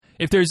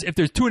If there's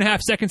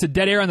 2.5 seconds of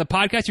dead air on the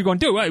podcast, you're going,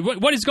 dude,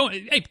 what is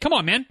going? Hey, come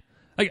on, man!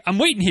 Like, I'm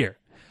waiting here.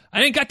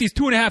 I ain't got these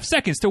 2.5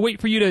 seconds to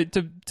wait for you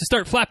to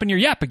start flapping your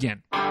yap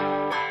again.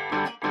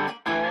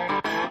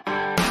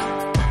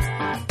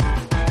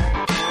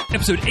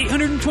 Episode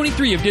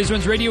 823 of Diz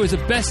Runs Radio is a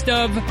best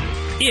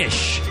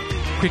of-ish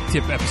quick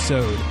tip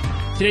episode.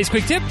 Today's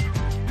quick tip: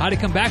 how to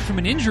come back from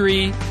an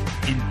injury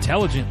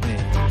intelligently.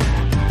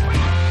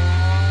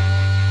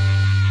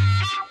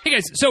 Hey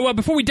guys, so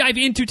before we dive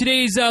into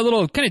today's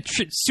little kind of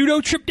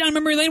pseudo trip down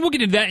memory lane, we'll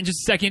get into that in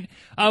just a second.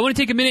 I want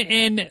to take a minute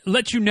and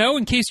let you know,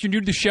 in case you're new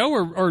to the show,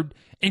 or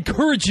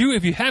encourage you,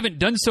 if you haven't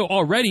done so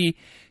already,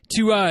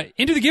 to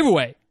enter the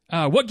giveaway.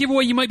 What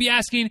giveaway, you might be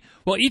asking?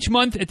 Well, each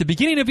month, at the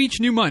beginning of each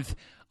new month,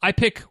 I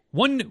pick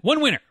one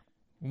winner.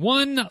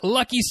 One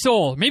lucky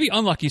soul, maybe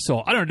unlucky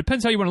soul. I don't know.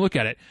 Depends how you want to look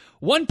at it.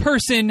 One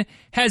person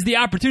has the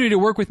opportunity to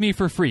work with me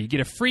for free. Get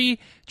a free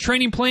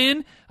training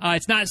plan.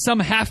 It's not some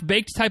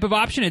half-baked type of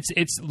option.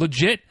 It's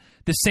legit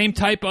the same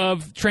type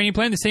of training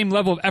plan, the same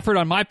level of effort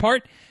on my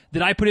part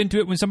that I put into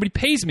it when somebody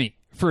pays me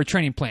for a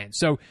training plan.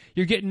 So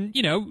you're getting,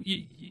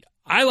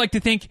 I like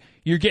to think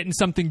you're getting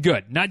something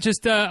good. Not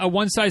just a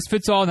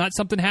one-size-fits-all, not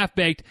something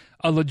half-baked.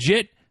 A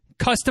legit,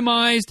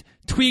 customized,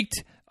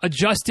 tweaked,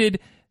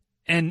 adjusted,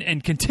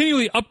 and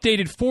continually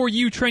updated for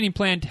you training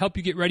plan to help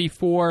you get ready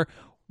for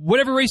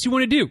whatever race you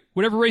want to do,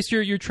 whatever race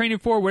you're training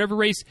for, whatever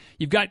race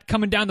you've got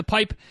coming down the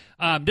pipe.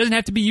 Doesn't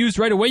have to be used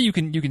right away. You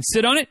can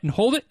sit on it and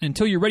hold it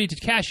until you're ready to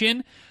cash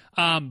in.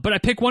 But I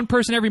pick one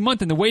person every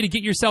month, and the way to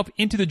get yourself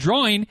into the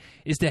drawing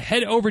is to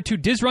head over to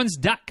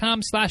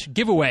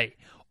dizruns.com/giveaway.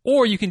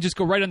 Or you can just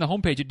go right on the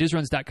homepage at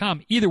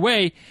dizruns.com. Either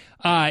way,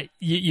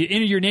 you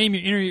enter your name, you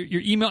enter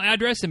your email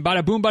address, and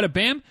bada boom, bada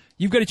bam,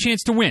 you've got a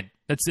chance to win.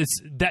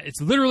 It's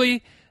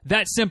literally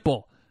that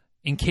simple.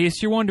 In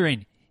case you're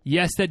wondering,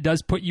 yes, that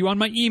does put you on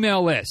my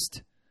email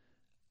list.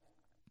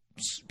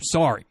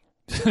 Sorry.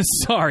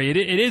 Sorry,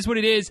 it is what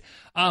it is.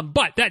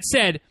 But that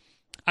said,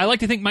 I like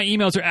to think my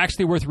emails are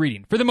actually worth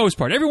reading, for the most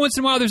part. Every once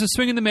in a while, there's a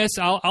swing and the miss.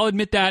 I'll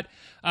admit that.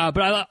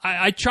 But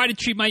I try to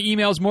treat my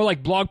emails more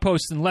like blog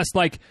posts and less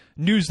like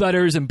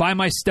newsletters and buy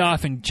my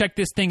stuff and check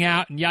this thing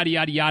out and yada,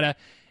 yada, yada.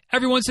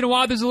 Every once in a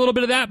while, there's a little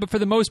bit of that. But for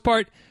the most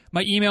part,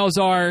 my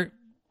emails are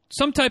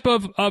some type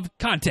of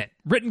content,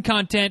 written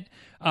content,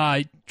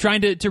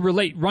 trying to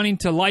relate running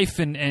to life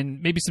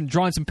and maybe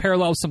drawing some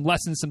parallels, some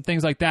lessons, some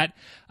things like that.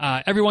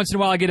 Every once in a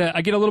while, I get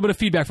a little bit of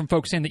feedback from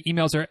folks saying the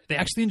emails they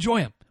actually enjoy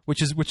them,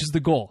 which is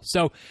the goal.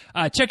 So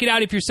check it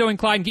out if you're so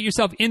inclined and get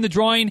yourself in the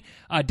drawing.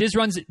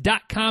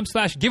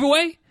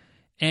 Dizruns.com/giveaway.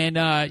 And,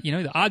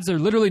 the odds are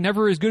literally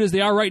never as good as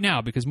they are right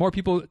now because more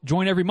people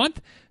join every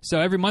month. So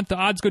every month the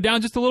odds go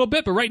down just a little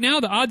bit. But right now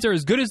the odds are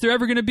as good as they're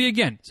ever going to be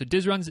again. So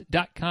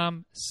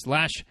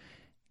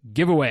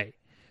dizruns.com/giveaway.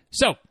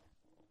 So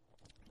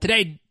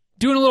today,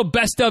 doing a little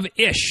best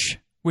of-ish,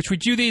 which we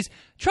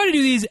try to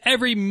do these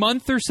every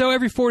month or so,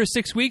 every 4 to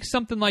 6 weeks,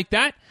 something like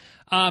that.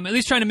 At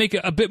least trying to make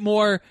a bit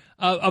more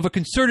of a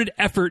concerted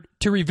effort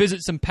to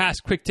revisit some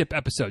past quick tip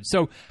episodes.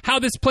 So how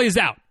this plays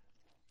out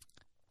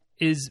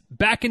is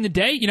back in the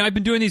day, I've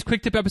been doing these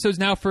quick tip episodes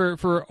now for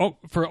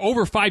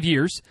over 5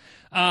 years.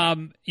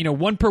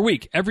 One per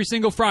week, every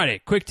single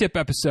Friday, quick tip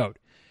episode.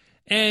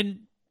 And,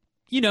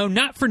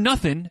 not for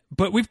nothing,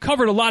 but we've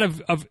covered a lot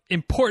of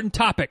important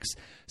topics,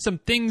 some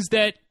things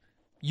that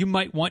you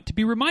might want to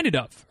be reminded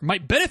of, or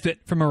might benefit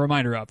from a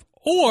reminder of.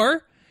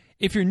 Or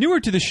if you're newer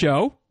to the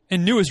show,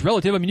 and new is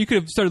relative, you could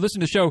have started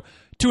listening to the show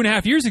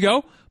 2.5 years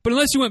ago, but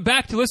unless you went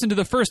back to listen to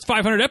the first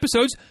 500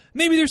 episodes,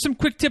 maybe there's some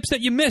quick tips that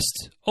you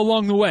missed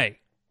along the way.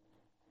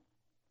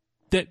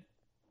 That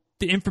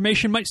the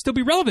information might still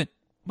be relevant,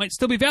 might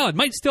still be valid,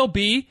 might still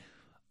be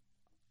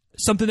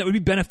something that would be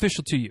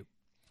beneficial to you.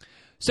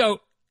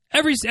 So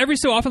every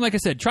so often, like I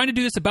said, trying to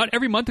do this about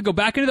every month and go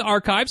back into the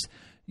archives,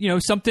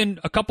 something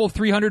a couple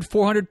 300,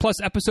 400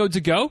 plus episodes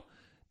ago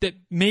that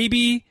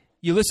maybe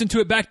you listened to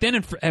it back then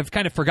and have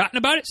kind of forgotten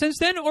about it since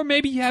then, or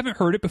maybe you haven't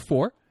heard it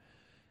before,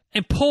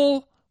 and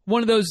pull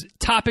one of those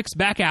topics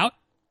back out.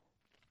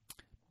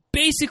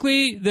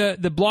 Basically,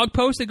 the blog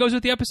post that goes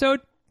with the episode,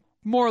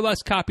 more or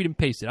less copied and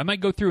pasted. I might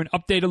go through and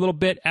update a little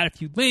bit, add a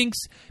few links,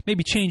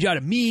 maybe change out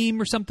a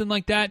meme or something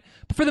like that.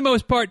 But for the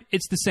most part,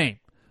 it's the same.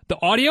 The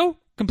audio,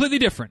 completely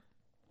different.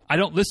 I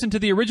don't listen to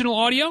the original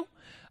audio.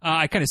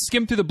 I kind of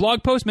skim through the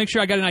blog post, make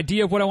sure I got an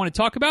idea of what I want to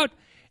talk about,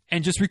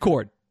 and just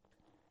record.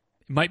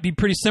 It might be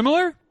pretty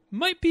similar.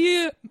 Might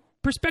be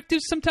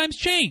perspectives sometimes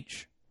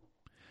change.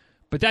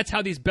 But that's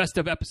how these best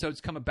of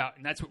episodes come about,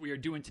 and that's what we are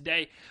doing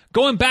today.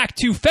 Going back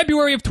to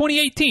February of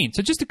 2018,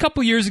 so just a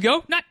couple years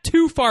ago, not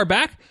too far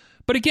back,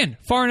 but again,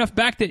 far enough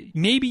back that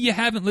maybe you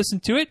haven't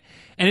listened to it.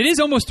 And it is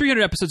almost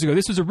 300 episodes ago.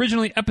 This was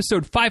originally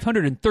episode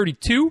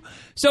 532,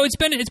 so it's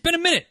been a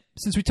minute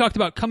since we talked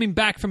about coming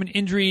back from an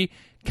injury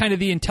kind of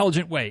the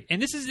intelligent way.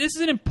 And this is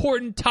an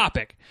important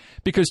topic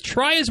because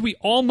try as we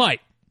all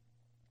might,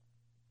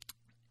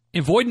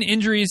 avoiding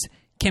injuries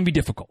can be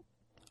difficult.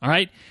 All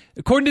right?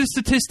 According to the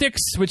statistics,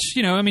 which,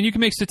 you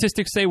can make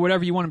statistics say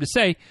whatever you want them to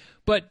say,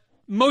 but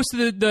most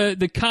of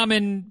the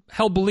common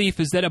held belief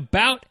is that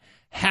about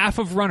half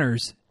of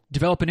runners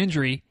develop an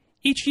injury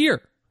each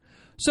year.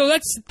 So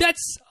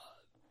that's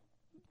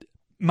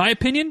my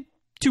opinion,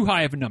 too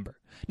high of a number.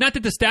 Not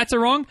that the stats are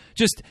wrong,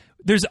 just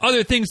there's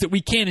other things that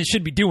we can and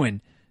should be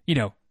doing,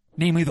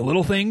 namely the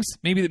little things.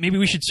 Maybe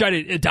we should try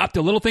to adopt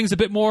the little things a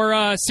bit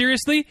more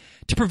seriously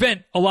to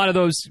prevent a lot of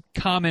those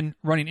common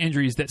running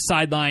injuries that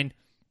sideline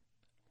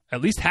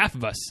at least half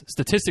of us,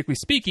 statistically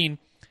speaking,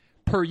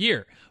 per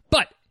year.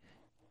 But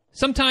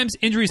sometimes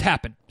injuries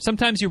happen.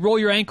 Sometimes you roll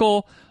your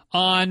ankle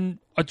on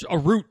a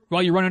route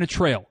while you're running a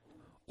trail,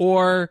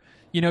 or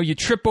you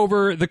trip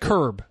over the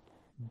curb.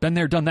 Been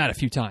there, done that a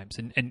few times,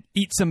 and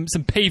eat some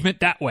pavement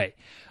that way.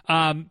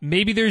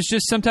 Maybe there's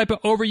just some type of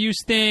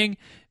overuse thing.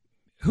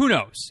 Who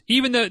knows?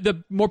 Even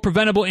the more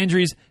preventable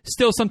injuries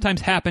still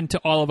sometimes happen to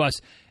all of us,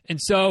 and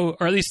so,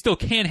 or at least still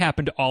can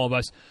happen to all of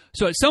us.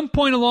 So at some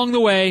point along the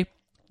way,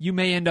 you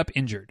may end up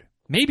injured.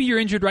 Maybe you're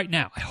injured right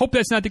now. I hope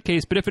that's not the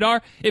case, but if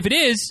it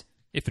is,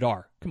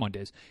 come on,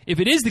 Diz. If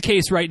it is the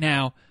case right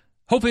now,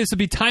 hopefully this will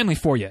be timely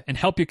for you and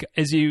help you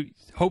as you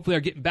hopefully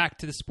are getting back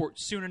to the sport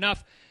soon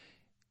enough.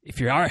 If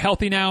you are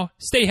healthy now,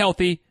 stay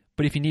healthy,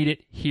 but if you need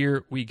it,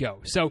 here we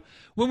go. So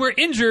when we're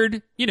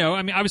injured,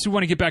 obviously we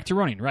want to get back to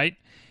running, right?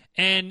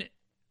 And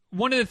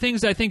one of the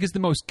things I think is the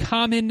most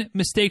common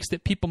mistakes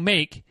that people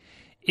make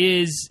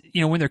is,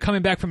 when they're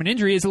coming back from an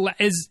injury is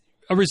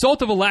a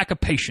result of a lack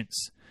of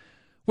patience.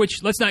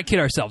 Which, let's not kid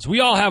ourselves. We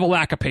all have a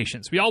lack of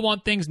patience. We all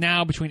want things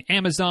now between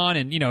Amazon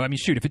and,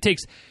 if it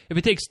takes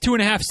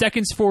 2.5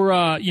 seconds for,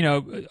 a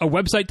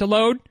website to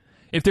load,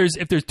 if there's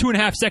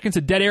 2.5 seconds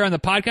of dead air on the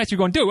podcast, you're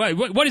going, dude,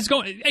 what is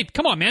going, hey,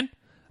 come on, man.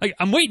 Like,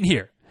 I'm waiting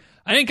here.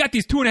 I ain't got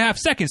these 2.5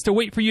 seconds to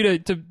wait for you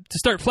to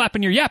start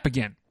flapping your yap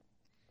again.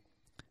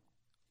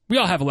 We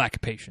all have a lack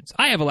of patience.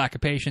 I have a lack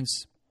of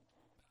patience.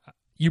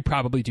 You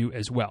probably do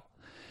as well.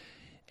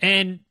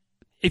 And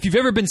if you've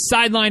ever been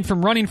sidelined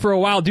from running for a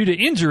while due to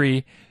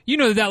injury, you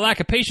know that lack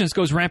of patience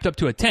goes ramped up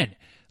to a 10.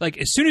 Like,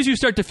 as soon as you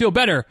start to feel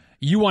better,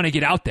 you want to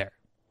get out there.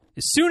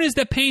 As soon as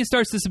that pain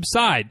starts to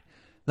subside,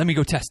 let me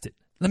go test it.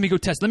 Let me go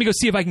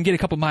see if I can get a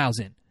couple miles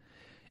in.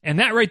 And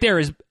that right there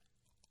is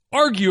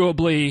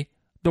arguably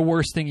the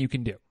worst thing you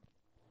can do.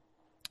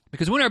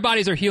 Because when our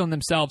bodies are healing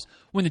themselves,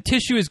 when the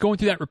tissue is going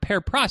through that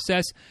repair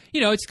process,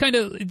 it's kind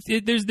of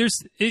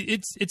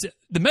it's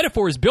the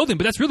metaphor is building,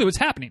 but that's really what's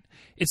happening.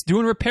 It's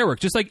doing repair work,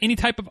 just like any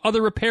type of other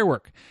repair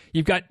work.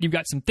 You've got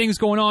some things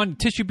going on,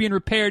 tissue being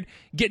repaired,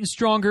 getting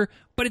stronger,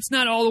 but it's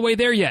not all the way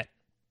there yet.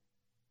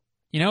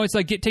 It's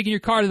like taking your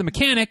car to the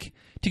mechanic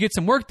to get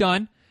some work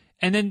done,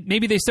 and then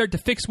maybe they start to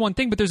fix one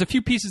thing, but there's a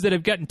few pieces that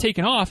have gotten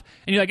taken off,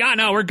 and you're like,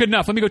 no, we're good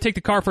enough. Let me go take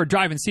the car for a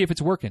drive and see if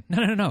it's working.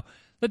 No.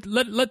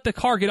 Let the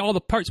car get all the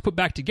parts put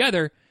back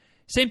together.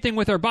 Same thing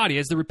with our body.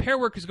 As the repair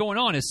work is going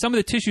on, as some of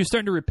the tissue is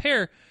starting to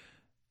repair,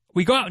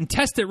 we go out and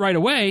test it right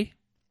away,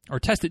 or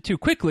test it too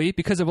quickly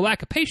because of a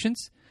lack of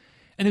patience,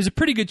 and there's a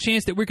pretty good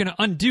chance that we're going to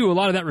undo a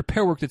lot of that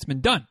repair work that's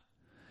been done.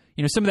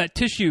 Some of that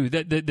tissue,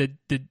 the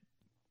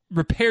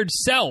repaired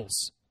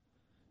cells,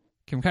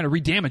 can kind of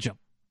redamage them.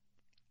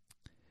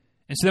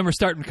 And so then we're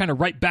starting kind of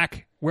right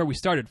back where we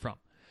started from.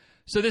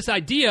 So this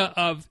idea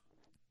of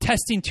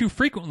testing too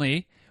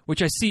frequently,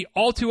 which I see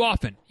all too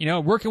often,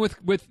 working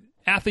with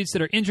athletes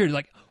that are injured,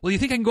 like, well, you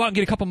think I can go out and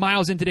get a couple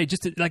miles in today?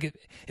 Just to, like,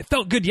 it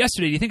felt good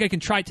yesterday. Do you think I can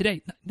try it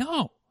today?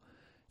 No.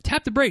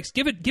 Tap the brakes.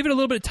 Give it a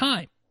little bit of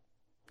time.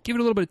 Give it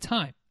a little bit of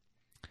time.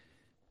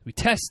 We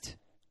test,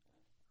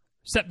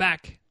 step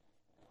back,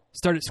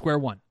 start at square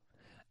one.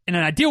 In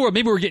an ideal world,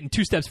 maybe we're getting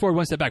 2 steps forward,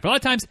 1 step back. But a lot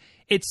of times,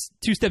 it's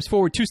 2 steps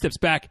forward, 2 steps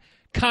back,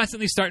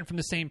 constantly starting from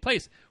the same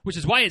place, which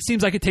is why it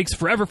seems like it takes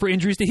forever for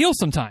injuries to heal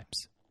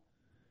sometimes.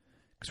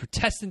 Because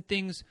we're testing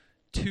things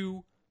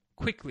too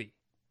quickly.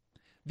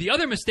 The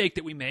other mistake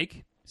that we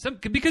make,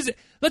 because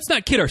let's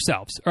not kid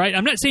ourselves, all right?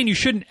 I'm not saying you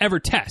shouldn't ever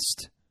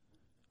test.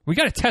 We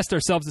got to test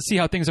ourselves to see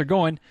how things are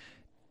going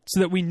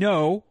so that we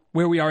know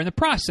where we are in the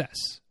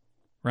process,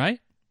 right?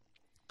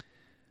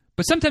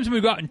 But sometimes when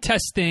we go out and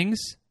test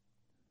things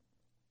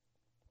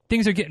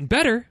are getting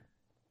better,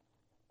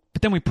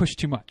 but then we push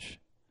too much.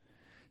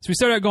 So we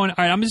start out going, all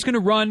right, I'm just going to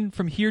run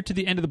from here to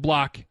the end of the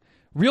block,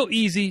 real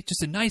easy,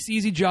 just a nice,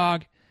 easy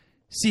jog,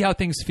 see how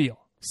things feel.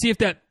 See if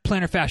that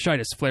plantar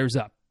fasciitis flares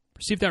up.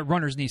 See if that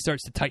runner's knee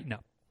starts to tighten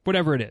up.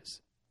 Whatever it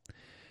is.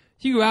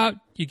 You go out,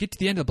 you get to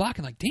the end of the block,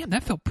 and like, damn,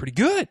 that felt pretty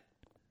good.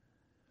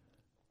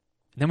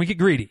 And then we get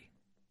greedy.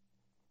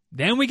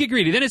 Then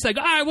it's like,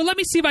 all right, well, let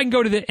me see if I can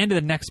go to the end of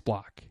the next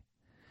block.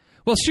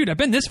 Well, shoot, I've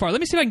been this far. Let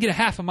me see if I can get a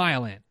half a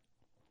mile in.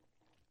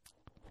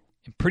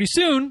 And pretty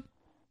soon,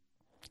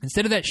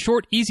 instead of that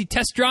short, easy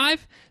test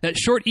drive, that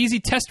short, easy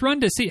test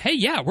run to see, hey,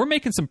 yeah, we're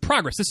making some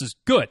progress. This is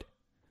good.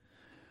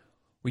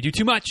 We do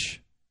too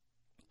much.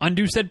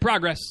 Undo said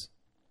progress.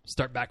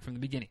 Start back from the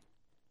beginning.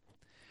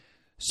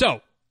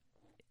 So,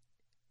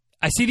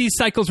 I see these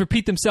cycles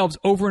repeat themselves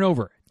over and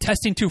over.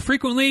 Testing too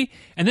frequently,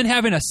 and then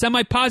having a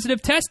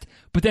semi-positive test,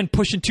 but then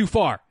pushing too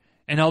far.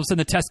 And all of a sudden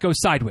the test goes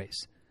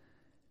sideways.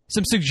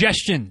 Some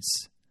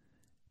suggestions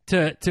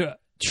to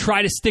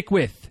try to stick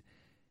with.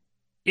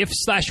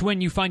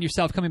 If/when you find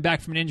yourself coming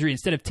back from an injury,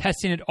 instead of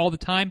testing it all the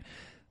time,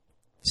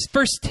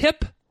 First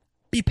tip,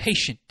 be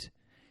patient.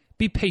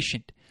 Be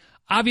patient.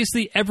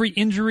 Obviously, every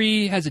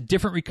injury has a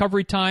different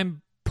recovery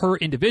time per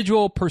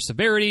individual, per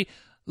severity.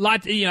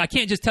 I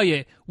can't just tell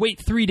you, wait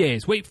 3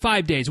 days, wait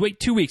 5 days, wait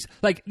 2 weeks.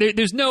 Like,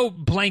 there's no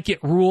blanket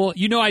rule.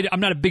 I'm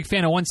not a big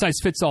fan of one size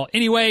fits all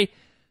anyway.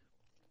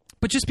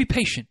 But just be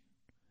patient.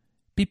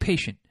 Be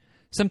patient.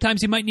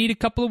 Sometimes you might need a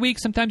couple of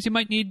weeks. Sometimes you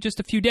might need just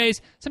a few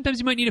days. Sometimes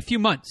you might need a few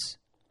months.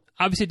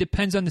 Obviously, it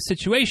depends on the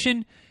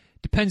situation.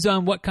 Depends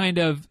on what kind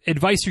of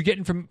advice you're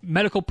getting from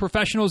medical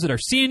professionals that are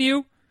seeing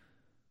you.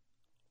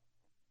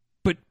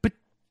 But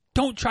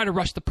don't try to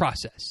rush the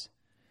process.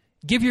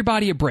 Give your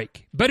body a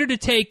break. Better to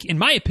take, in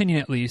my opinion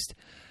at least,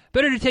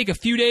 better to take a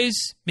few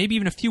days, maybe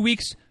even a few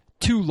weeks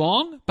too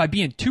long by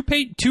being too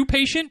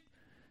patient,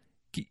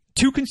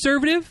 too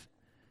conservative,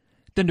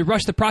 than to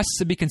rush the process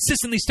and be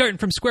consistently starting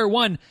from square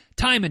one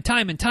time and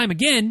time and time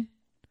again,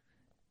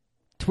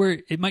 to where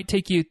it might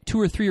take you 2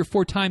 or 3 or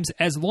 4 times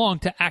as long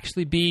to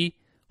actually be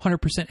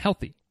 100%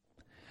 healthy.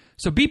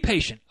 So be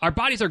patient. Our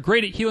bodies are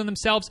great at healing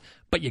themselves,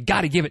 but you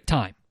got to give it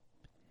time.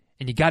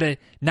 And you got to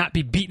not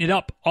be beating it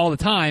up all the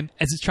time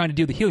as it's trying to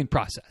do the healing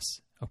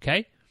process.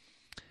 Okay?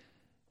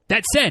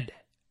 That said,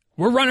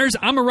 we're runners.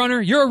 I'm a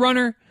runner. You're a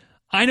runner.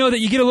 I know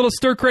that you get a little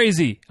stir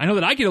crazy. I know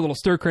that I get a little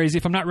stir crazy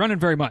if I'm not running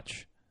very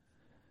much.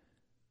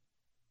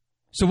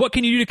 So what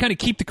can you do to kind of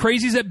keep the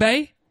crazies at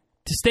bay?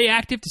 To stay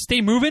active, to stay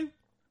moving?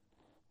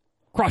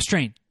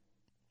 Cross-train.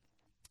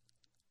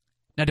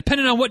 Now,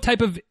 depending on what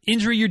type of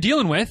injury you're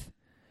dealing with,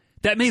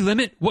 that may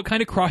limit what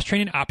kind of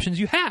cross-training options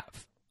you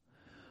have.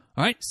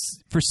 All right?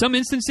 For some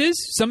instances,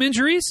 some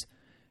injuries,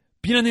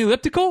 being on the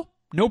elliptical,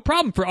 no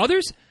problem. For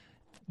others,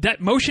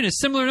 that motion is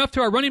similar enough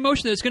to our running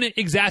motion that it's going to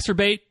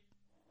exacerbate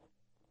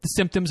the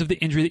symptoms of the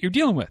injury that you're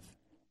dealing with.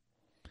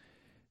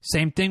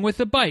 Same thing with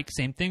the bike.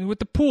 Same thing with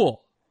the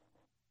pool.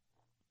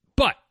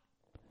 But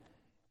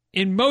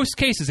in most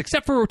cases,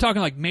 except for we're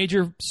talking like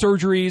major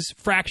surgeries,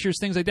 fractures,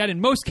 things like that, in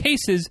most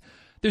cases,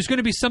 there's going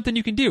to be something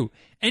you can do.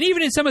 And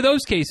even in some of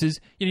those cases,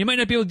 you might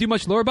not be able to do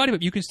much lower body,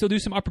 but you can still do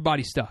some upper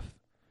body stuff.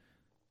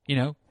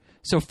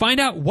 So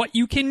find out what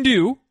you can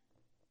do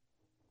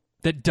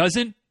that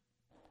doesn't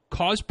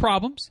cause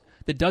problems,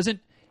 that doesn't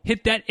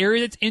hit that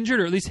area that's injured,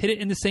 or at least hit it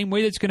in the same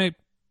way that's going to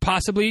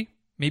possibly,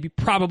 maybe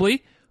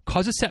probably,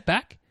 cause a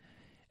setback,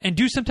 and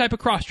do some type of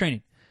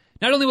cross-training.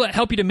 Not only will it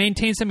help you to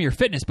maintain some of your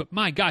fitness, but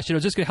my gosh, it'll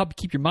just going to help you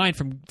keep your mind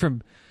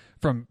from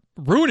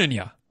ruining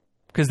you.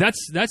 Because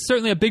that's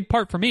certainly a big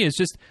part for me. Is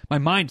just my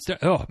mind.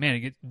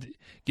 I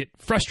get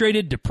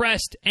frustrated,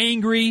 depressed,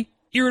 angry,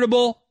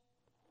 irritable.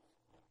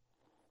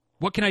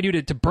 What can I do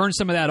to burn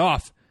some of that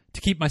off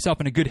to keep myself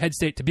in a good head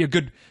state, to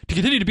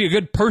continue to be a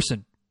good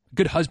person, a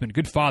good husband,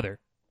 good father,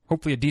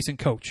 hopefully a decent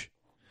coach.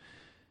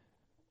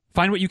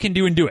 Find what you can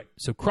do and do it.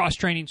 So cross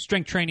training,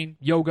 strength training,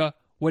 yoga,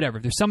 whatever.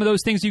 If there's some of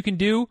those things you can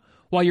do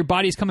while your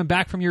body's coming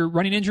back from your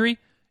running injury,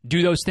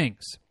 do those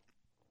things.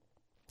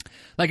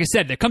 Like I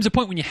said, there comes a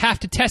point when you have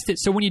to test it.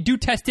 So when you do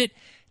test it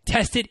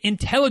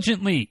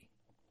intelligently.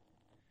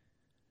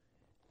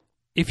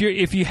 If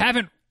you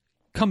haven't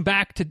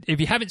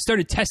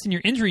started testing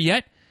your injury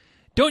yet,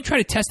 don't try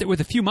to test it with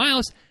a few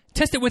miles.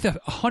 Test it with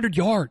 100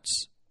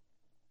 yards.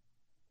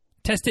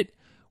 Test it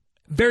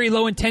very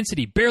low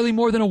intensity, barely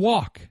more than a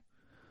walk.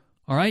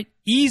 All right?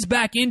 Ease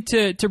back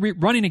into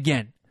running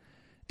again.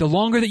 The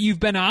longer that you've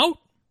been out,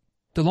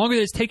 the longer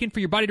that it's taken for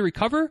your body to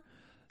recover,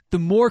 the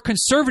more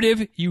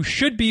conservative you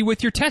should be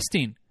with your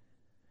testing.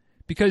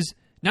 Because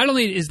not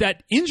only is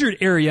that injured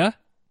area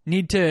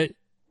need to,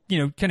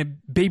 kind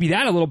of baby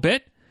that a little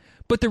bit,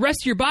 but the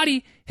rest of your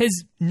body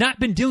has not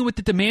been dealing with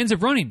the demands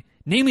of running,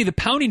 namely the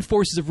pounding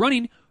forces of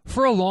running,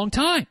 for a long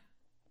time.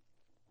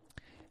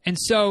 And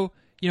so,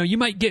 you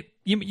might get,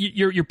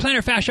 your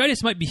plantar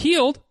fasciitis might be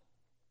healed,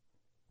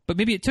 but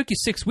maybe it took you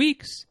 6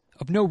 weeks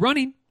of no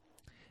running.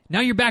 Now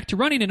you're back to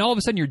running, and all of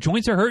a sudden your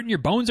joints are hurting, your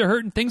bones are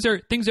hurting, things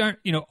aren't,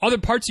 other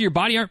parts of your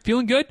body aren't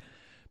feeling good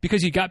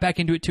because you got back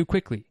into it too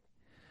quickly.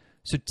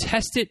 So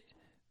test it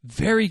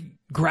very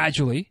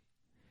gradually.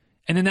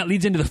 And then that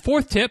leads into the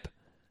fourth tip.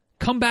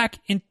 Come back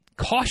in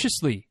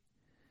cautiously.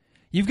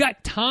 You've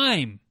got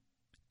time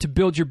to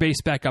build your base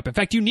back up. In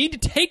fact, you need to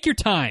take your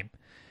time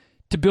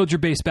to build your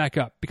base back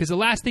up, because the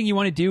last thing you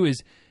want to do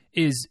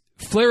is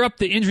flare up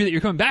the injury that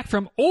you're coming back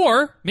from,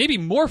 or maybe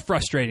more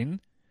frustrating,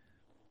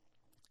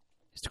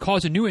 is to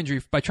cause a new injury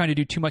by trying to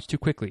do too much too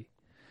quickly.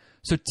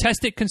 So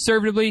test it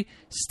conservatively.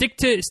 Stick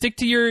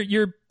to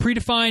your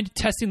predefined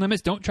testing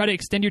limits. Don't try to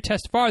extend your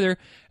test farther.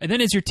 And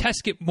then as your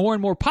tests get more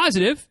and more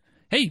positive,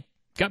 hey,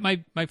 got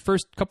my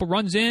first couple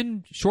runs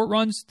in, short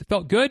runs that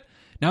felt good.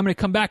 Now I'm going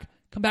to come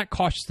back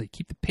cautiously.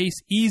 Keep the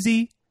pace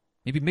easy.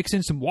 Maybe mix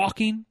in some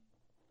walking.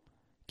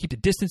 Keep the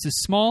distances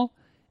small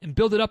and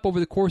build it up over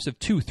the course of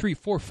 2, 3,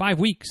 4, 5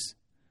 weeks.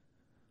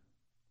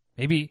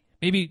 Maybe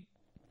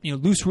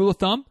loose rule of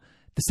thumb,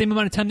 the same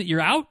amount of time that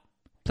you're out,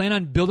 plan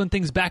on building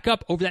things back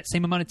up over that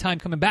same amount of time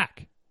coming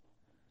back.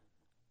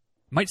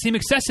 Might seem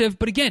excessive,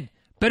 but again,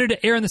 better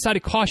to err on the side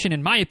of caution,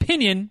 in my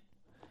opinion,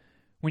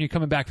 when you're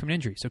coming back from an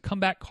injury. So come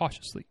back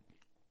cautiously.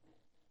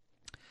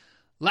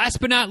 Last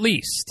but not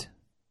least,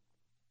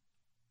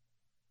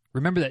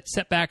 remember that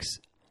setbacks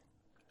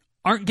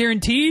aren't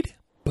guaranteed,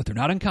 but they're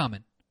not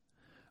uncommon.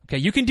 Okay,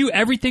 you can do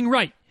everything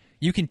right.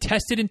 You can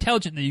test it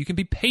intelligently. You can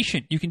be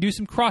patient. You can do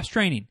some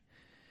cross-training.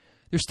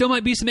 There still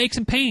might be some aches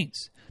and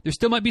pains. There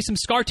still might be some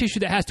scar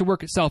tissue that has to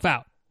work itself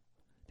out.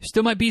 There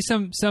still might be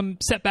some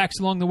setbacks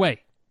along the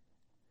way.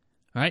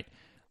 All right?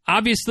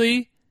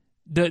 Obviously,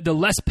 the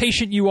less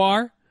patient you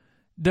are,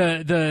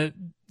 the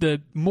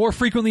more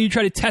frequently you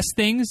try to test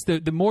things,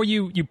 the more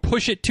you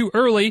push it too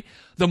early,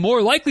 the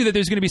more likely that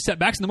there's going to be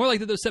setbacks, and the more likely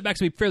that those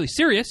setbacks will be fairly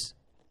serious.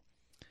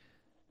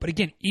 But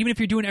again, even if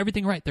you're doing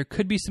everything right, there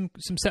could be some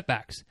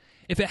setbacks.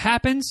 If it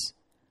happens,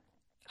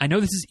 I know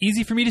this is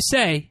easy for me to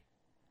say,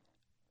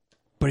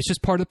 but it's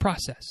just part of the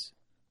process.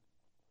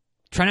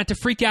 Try not to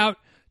freak out.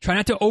 Try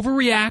not to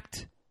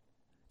overreact.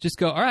 Just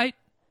go, all right,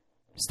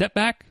 step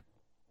back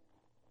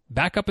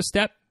up a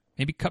step,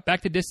 maybe cut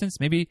back the distance,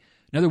 maybe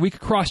another week of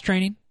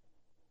cross-training,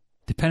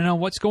 depending on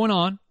what's going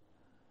on.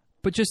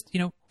 But just,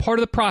 part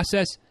of the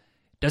process.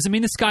 Doesn't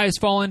mean the sky is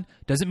falling.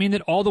 Doesn't mean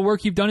that all the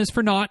work you've done is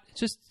for naught. It's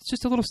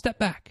just a little step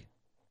back.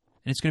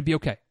 And it's going to be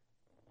okay.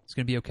 It's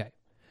going to be okay.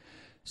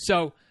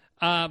 So,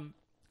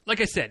 like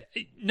I said,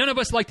 none of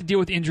us like to deal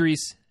with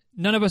injuries.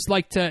 None of us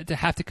like to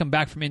have to come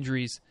back from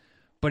injuries.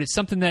 But it's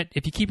something that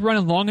if you keep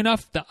running long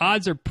enough, the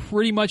odds are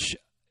pretty much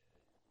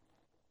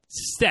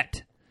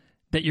set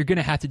that you're going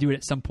to have to do it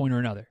at some point or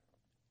another.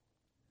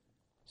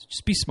 So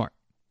just be smart.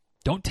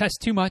 Don't test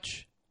too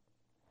much.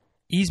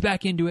 Ease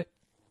back into it.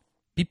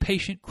 Be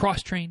patient.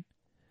 Cross-train.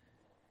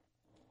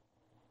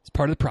 It's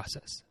part of the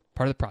process.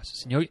 Part of the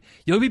process. And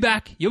you'll be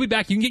back. You'll be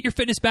back. You can get your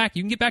fitness back.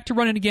 You can get back to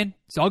running again.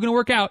 It's all going to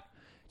work out.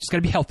 Just got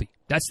to be healthy.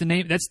 That's the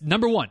name. That's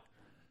number one.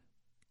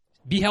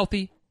 Be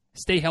healthy.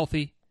 Stay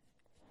healthy.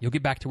 You'll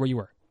get back to where you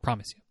were.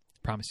 Promise you.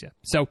 Promise you.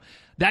 So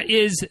that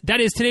is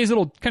today's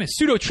little kind of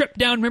pseudo trip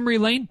down memory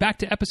lane back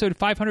to episode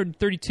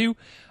 532.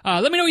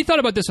 Let me know what you thought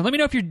about this one. Let me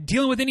know if you're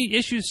dealing with any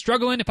issues,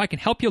 struggling. If I can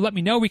help you, let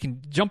me know. We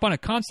can jump on a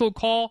consult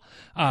call,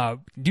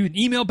 do an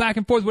email back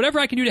and forth, whatever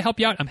I can do to help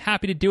you out. I'm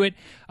happy to do it.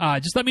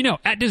 Just let me know.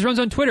 @DizRuns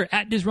on Twitter,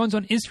 @DizRuns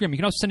on Instagram. You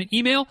can also send an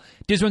email,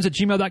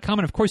 dizruns@gmail.com.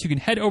 And of course, you can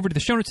head over to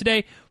the show notes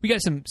today. We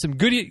got some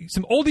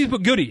oldies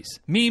but goodies,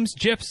 memes,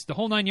 GIFs, the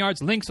whole 9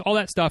 yards, links, all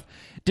that stuff.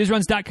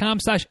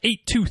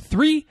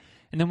 DizRuns.com/823.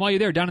 And then while you're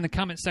there, down in the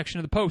comment section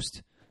of the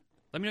post,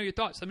 let me know your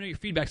thoughts. Let me know your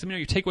feedback. Let me know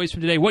your takeaways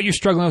from today, what you're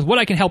struggling with, what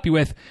I can help you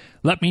with.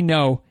 Let me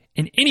know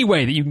in any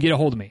way that you can get a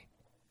hold of me.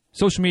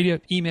 Social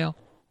media, email,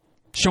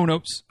 show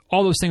notes,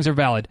 all those things are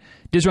valid.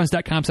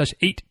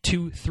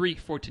 DizRuns.com/823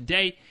 for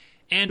today.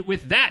 And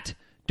with that,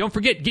 don't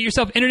forget, get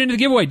yourself entered into the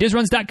giveaway.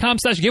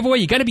 DizRuns.com/giveaway.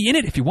 You got to be in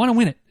it if you want to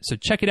win it. So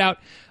check it out.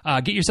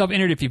 Get yourself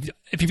entered. If you've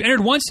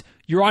entered once,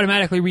 you're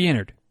automatically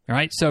re-entered. All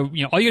right, so all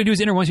you got to do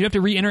is enter once. You don't have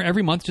to re-enter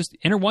every month. Just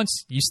enter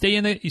once. You stay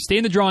in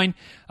the drawing.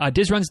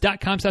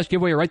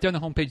 DizRuns.com/giveaway. Right there on the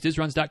homepage.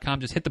 DizRuns.com.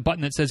 Just hit the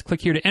button that says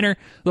 "Click here to enter."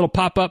 Little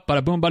pop up.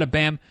 Bada boom, bada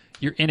bam.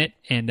 You're in it.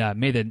 And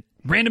may the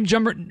random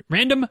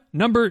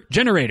number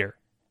generator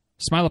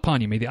smile upon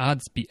you. May the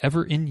odds be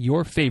ever in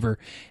your favor.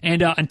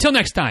 And until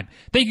next time,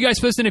 thank you guys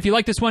for listening. If you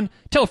like this one,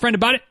 tell a friend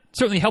about it. It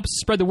certainly helps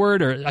spread the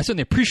word. Or I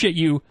certainly appreciate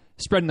you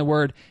spreading the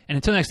word. And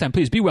until next time,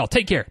 please be well.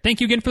 Take care.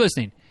 Thank you again for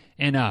listening.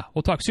 And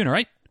we'll talk soon. All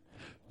right.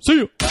 See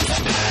you.